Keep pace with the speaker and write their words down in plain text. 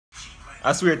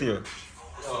I swear to you.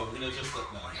 No, we don't just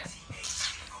that now.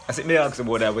 I said, me ask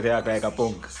about that, but they act like a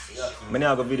punk. Yeah, I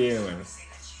never go video, man.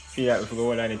 Feel like we go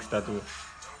hold our next tattoo.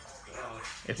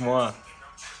 If more.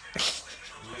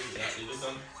 you just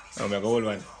done. Oh, I go hold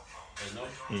one. No?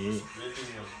 Yeah.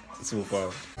 So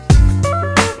far.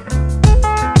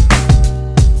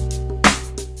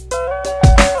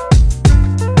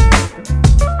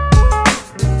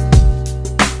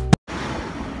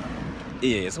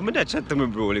 Yeah, so I chat to my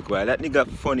bro like while that nigga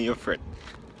funny your friend.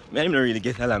 I don't really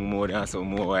get along more than some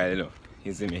more while, you know.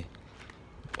 You see me?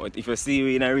 But if you see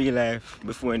me in a real life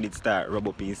before it start rub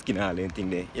up in skin all and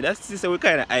thing there, yeah, that's just we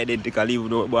kinda identical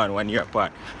even though we're born 1 year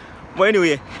apart. But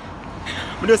anyway,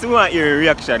 I just want your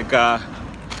reaction because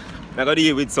I'm gonna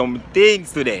deal with some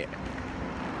things today.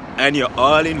 And you're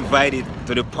all invited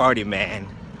to the party, man.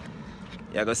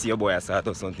 You're gonna see your boy sort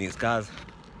out some things cause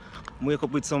I wake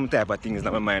up with some type of things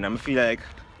in my mind and I feel like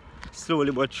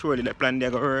slowly but surely the plan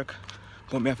they're gonna work.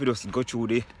 But I have to just go through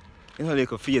the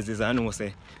little phases and I know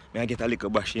say I get a little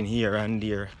bashing here and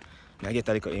there. I get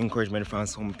a little encouragement from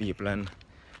some people and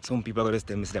some people are gonna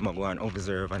tell me them I go and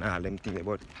observe and all them things.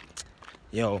 But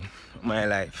yo, my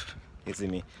life, you see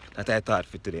me, that I thought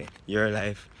for today. Your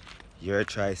life, your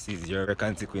choices, your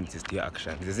consequences to your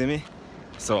actions, you see me?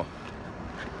 So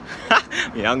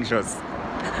me anxious.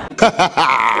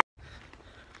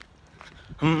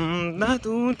 That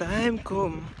one time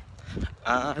come,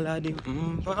 all of the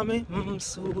for me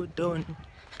so done.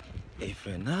 If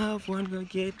you not have one, go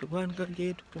get one, go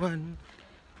get one.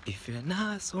 If you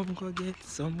not some, go get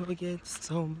some, go get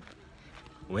some.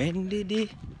 When did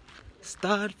it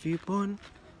start for fun?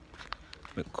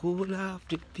 Me cool off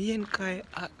the pain, cause I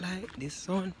act like the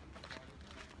sun.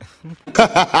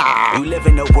 You live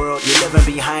in the world, you're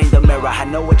living behind the mirror. I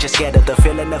know what you're scared of, the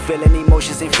feeling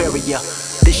emotions inferior.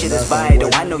 This shit is vital,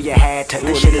 I know you had to.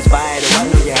 This shit is vital, I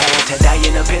know you had to. Die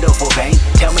in a pitiful pain,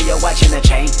 tell me you're watching a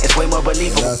chain. It's way more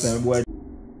believable.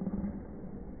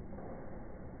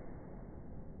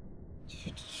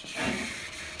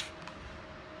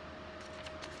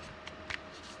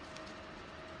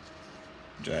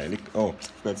 Dry lick. Oh,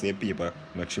 forgot to say paper,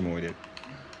 not trim out it.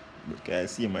 But can I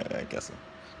see my like so?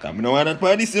 Come no want that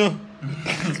party, you know.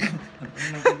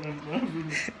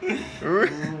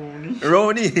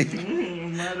 Rowdy.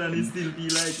 Man, it still feel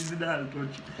like it's a dog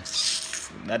touch.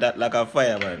 Not that like a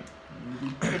fire, man.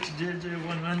 Touch JJ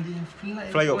one and then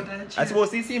Fly up. I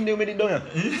suppose you see him doing with it down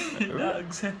here.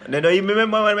 Dogs. They don't even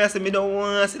remember when I said me don't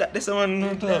want to see that this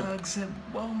one. Dogs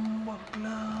bomb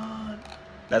blood.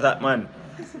 That's that man.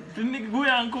 The nigga go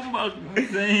and come back.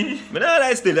 Me I don't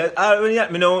like still.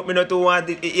 Me no too want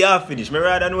it. You have finished. Me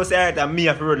rather know say alright and me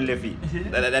have to run left feet.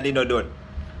 That did not done.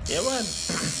 Yeah man.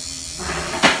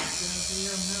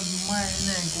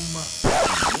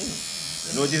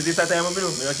 Notice this time I do.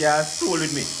 Me no care stool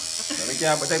with me. I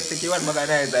can't take you one bag of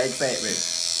nice excitement.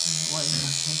 Why not?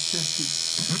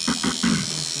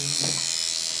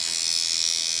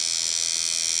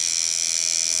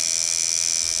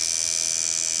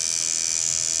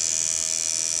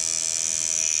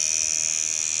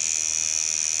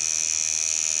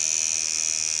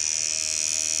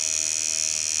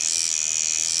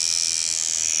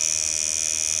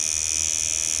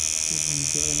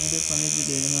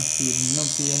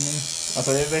 That's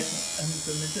what they say?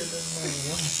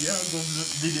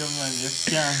 Video man, you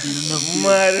can't feel nothing.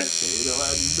 Mad.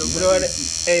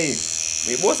 Hey,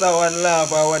 we both have one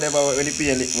laugh or whatever when the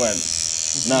pain lick man.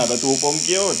 Nah, but too punk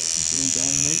cute.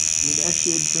 Make a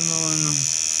shade to know one.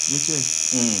 Just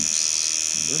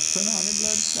turn on the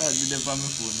blood start with them on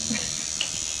my phone.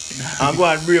 I'm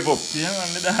going to brave up. Yeah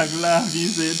man, the dog laugh,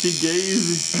 he say, think you're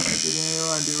easy. Then you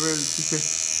want the world to say,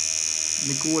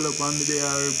 me call up on me there,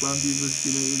 I work on people's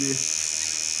skin every day.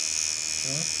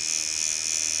 Huh?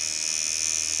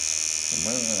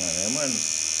 Man.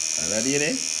 All day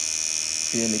there.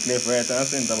 Pain the cleft right and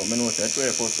center, but I know it's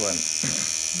the first one.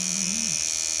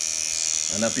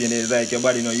 And that pain is like your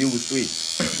body not used to it.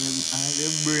 And the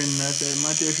brain, I say,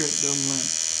 my shut down man.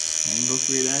 I'm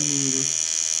afraid I need it.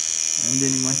 And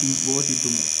then I think about it too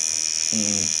much.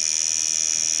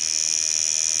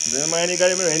 The mind you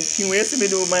got me anything we see me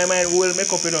do, my mind will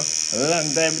make up, you know. A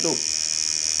long time too.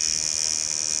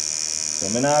 So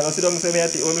I now go sit down and say me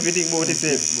what me think about it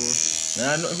safe.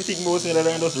 Nah, not if you think about it,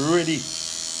 I'm just ready.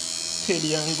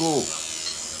 Steady and go. This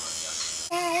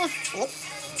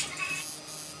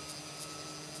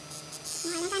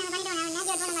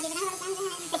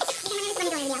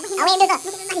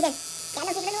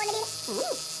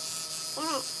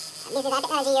is the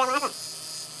technology you have. I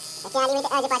can't limit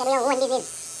the technology part of your own business.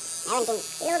 I don't think.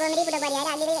 You know, when we put a body, I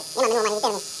don't believe it. You know, money, you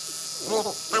tell me. You see,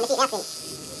 I'm the after.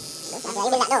 you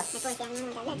build that though.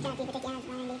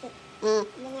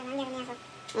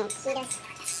 She does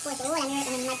push the wall and hurt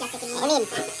and not just taking it. I mean,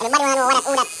 everybody wanna know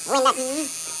who that, when that.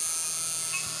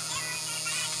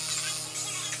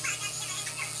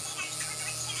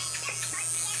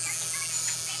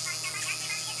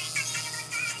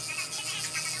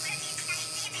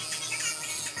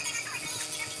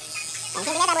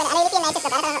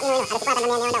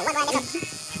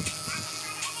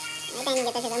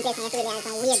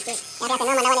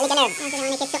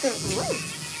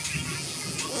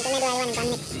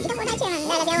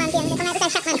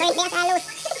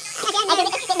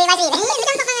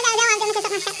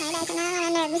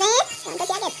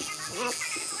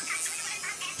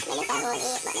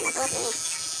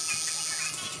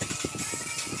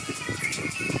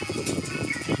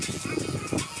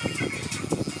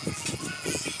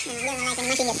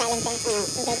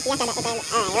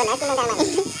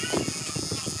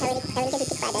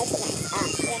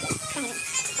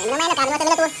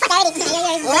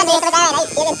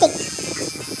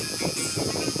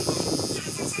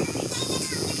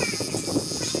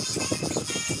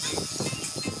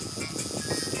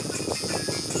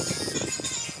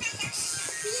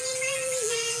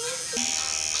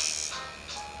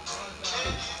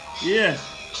 Yeah.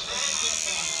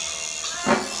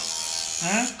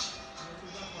 Huh?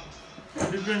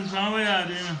 Depends on where you are,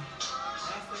 you know.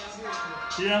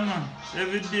 Yeah, man.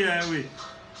 Every day I wait.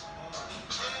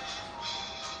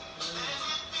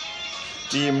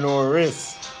 Team no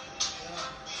rest.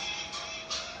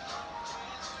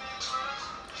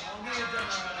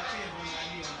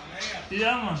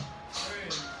 Yeah, man.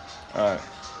 Alright.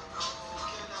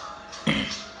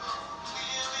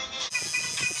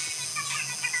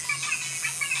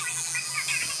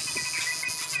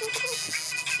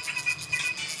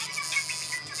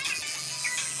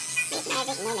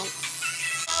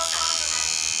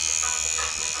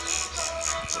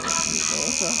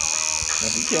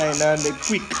 You can't learn the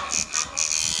quick.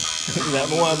 That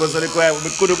me want to go so the quiet, but me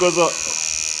could go so.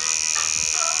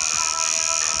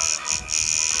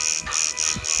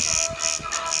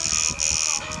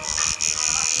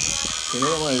 You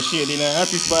know what man, shade in a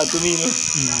happy spot to me, you know.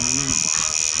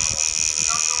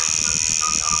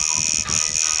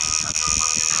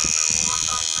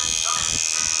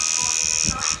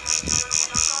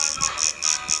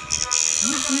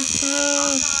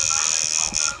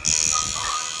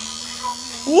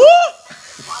 What?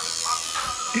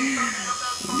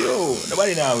 Yo,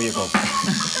 nobody now wake up.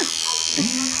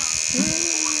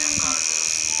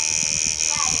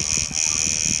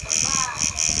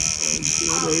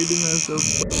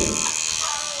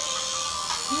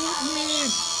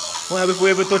 Well, before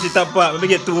we ever touch the top part, let me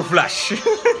get two flash.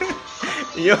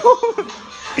 Yo,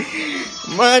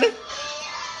 man.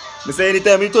 I say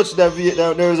anytime you touch that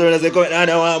nerves when I say come and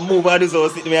I want to move out this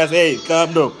house, sit me and say, hey,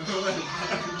 calm down.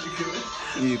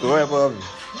 You go right for me.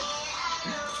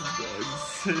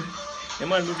 The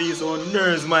man will be so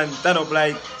nerves, man. Stand up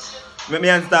like, make me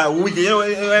hand start wicked. You know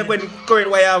when current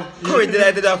wire have current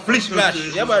to that flash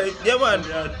flash. Yeah man, yeah man.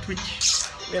 Twitch.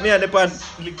 Make me hand the pan.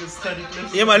 Little static.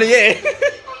 Yeah man, yeah.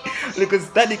 Little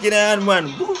static in the hand, man.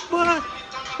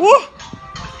 Woo.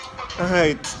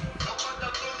 Alright.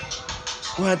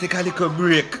 I want to take a little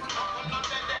break.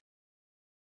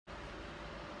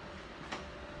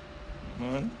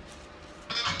 Man.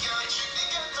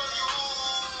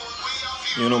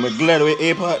 You know, I'm glad we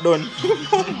A part done.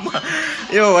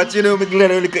 Yo, what you know, I'm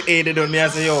glad we little A done. Me I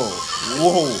say, yo,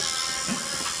 whoa.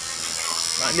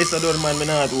 Man, this is done, man. I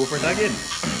not go for it again.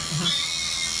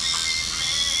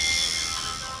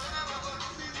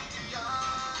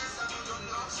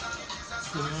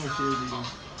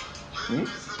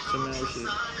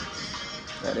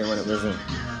 That ain't what it was.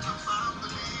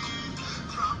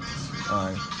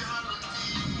 Alright.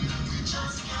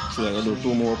 So I do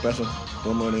 2 more passes.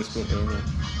 2 more next put.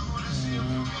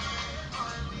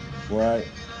 Why?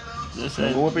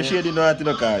 I'm going to shade in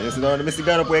the car. You see, I'm going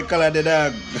to put a color the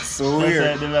dog. That's so weird.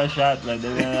 That's why they shot, like they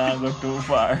don't go too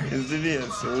far. You see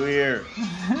this? So weird.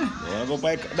 You go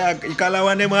buy dog. You color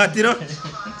one them hot, you know?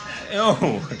 Yo.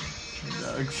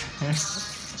 Dogs.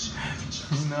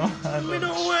 You know? I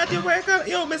don't want you buy color.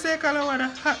 Yo, I say color one a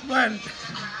hot one.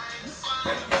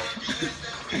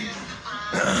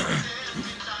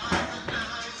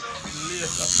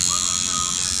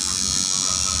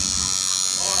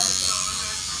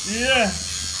 Yeah.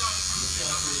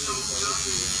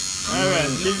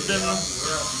 Alright, leave them.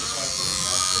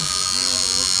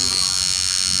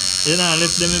 You know,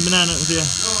 leave them in banana here.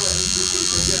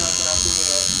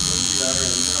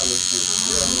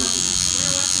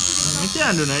 You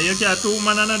can't do that. You can't 2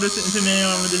 man and do something for me.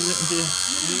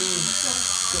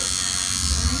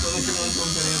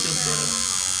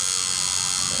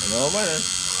 No, man.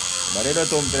 But they don't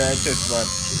thump in the chest, man.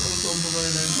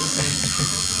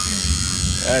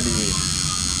 Anyway.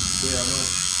 Yeah, man.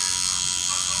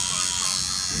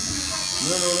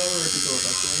 No, work it out.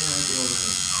 That's why I want to know.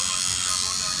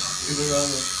 Is it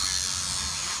wrong?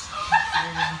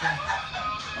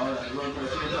 Alright, run for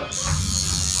it.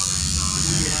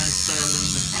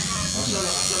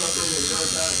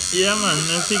 Yeah, man,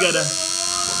 I figured that.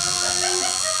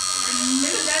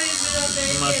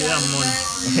 Must have money.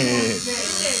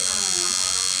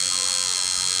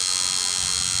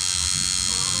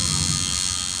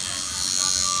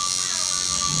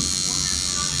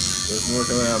 Just more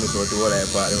time I have to go to all I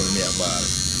party with me a bar.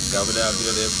 Cover that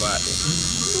video they party.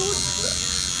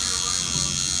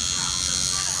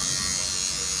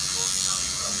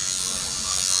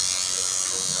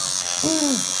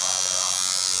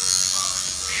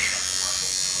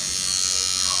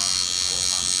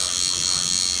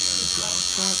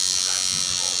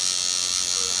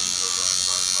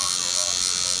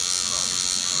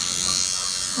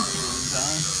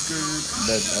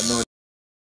 That I know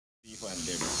beef and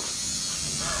them.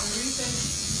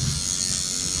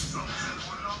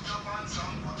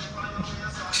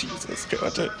 Jesus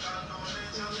Christ.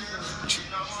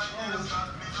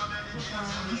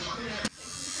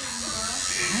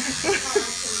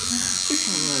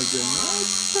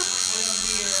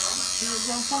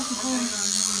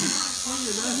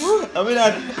 I'm with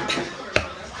that.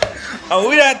 I'm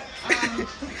with that.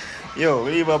 Yo,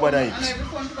 what do you about that?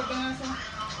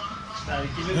 I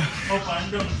keep it up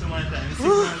and down so much time.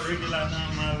 Signal regular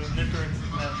normal network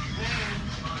signal.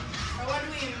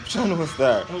 Trying to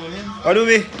start. Oh, him? What do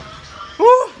we?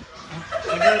 Woo!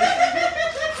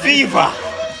 Fever!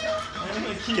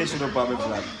 Catch it up on my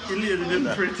flag. He lazy them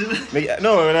pretty.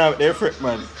 No, they're fret,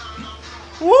 man.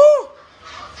 Woo!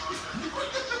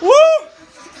 Woo!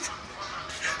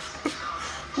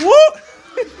 Woo!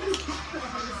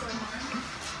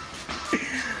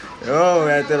 Oh,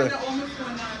 I tell you.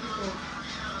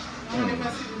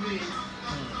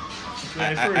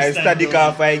 I study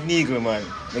car for Eagle, man.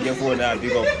 Make your phone out,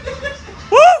 pick up.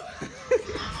 Woo!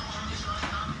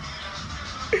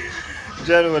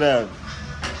 John, what up?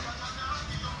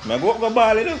 I go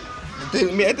ball, you know.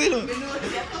 I tell you.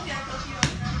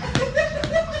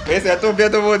 I say I told you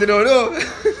about it, don't know.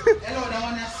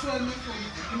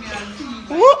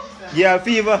 Woo! Yeah,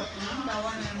 fever.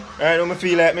 Right now I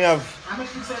feel like me have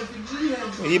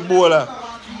Ebola.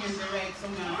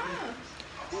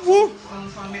 Woo!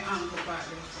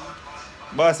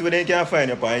 Boss, where they can find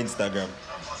you on Instagram?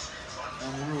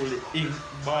 I'm really ink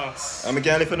boss. And I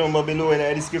can leave your number below in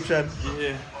the description.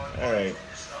 Yeah. Alright.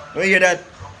 You hear that?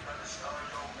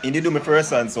 He did do my first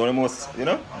son, so almost, you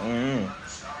know?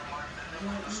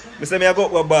 I say I go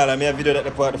up with a ball and I have video that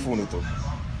the part of the phone too.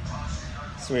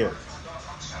 Swear.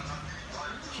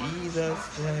 Jesus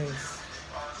Christ.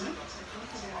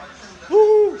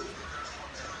 Woo!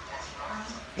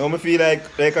 Now I feel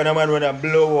like a man when I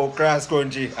blow out cross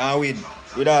country and win.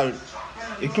 With all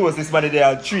the closest body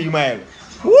there 3 miles.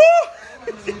 Woo!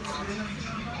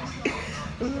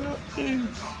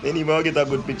 Then even get a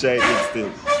good picture of it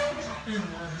still.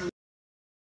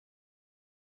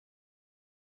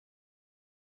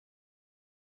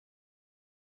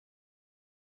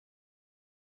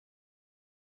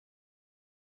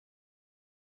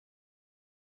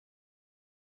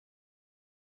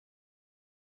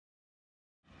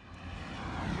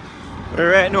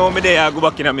 Right now, I'm there, I go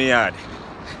back in my yard.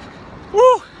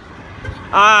 Woo!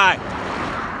 Alright.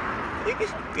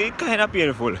 It's kind of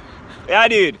painful. Yeah,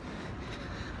 dude.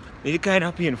 It's kind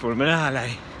of painful, man. I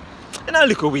lie. And I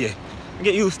look away. I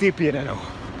get used to the pain now.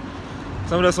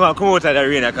 So I just want to come out of the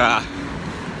rain car.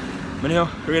 But you know,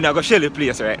 rain I go shell the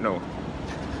place right now.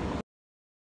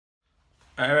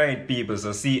 Alright, people,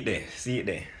 so see it there. See it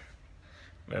there.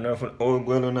 I don't know if all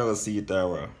girl will never see it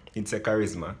or it's a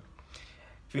charisma.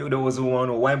 For those who want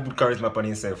to know why put charisma upon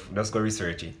himself, just go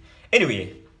research it.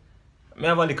 Anyway, I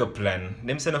have a little plan.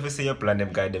 Them say if you say your plan,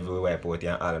 them guide devil wipe out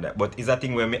and all of that. But it's a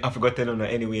thing where I forgot to tell you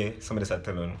anyway, somebody said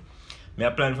tell you. I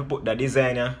plan to put that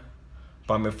designer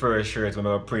on my first shirt when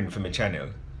I print for my channel.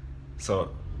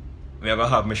 So I'm gonna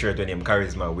have my shirt with him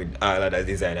charisma with all of that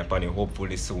design upon it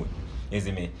hopefully soon. You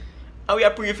see me? And we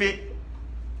are pretty fit.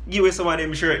 Give away some of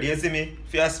them shirt, you see me?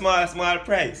 For a small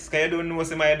price. Cause you don't know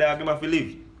say my dog them have to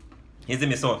live. You see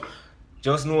me? So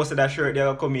just know say that shirt they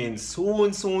will come in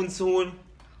soon.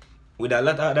 With a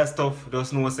lot of other stuff,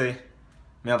 just know say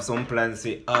I have some plans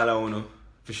with all of you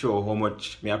for sure how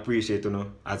much I appreciate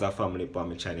you as a family on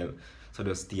my channel. So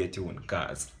just stay tuned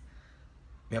cause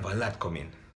I have a lot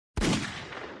coming.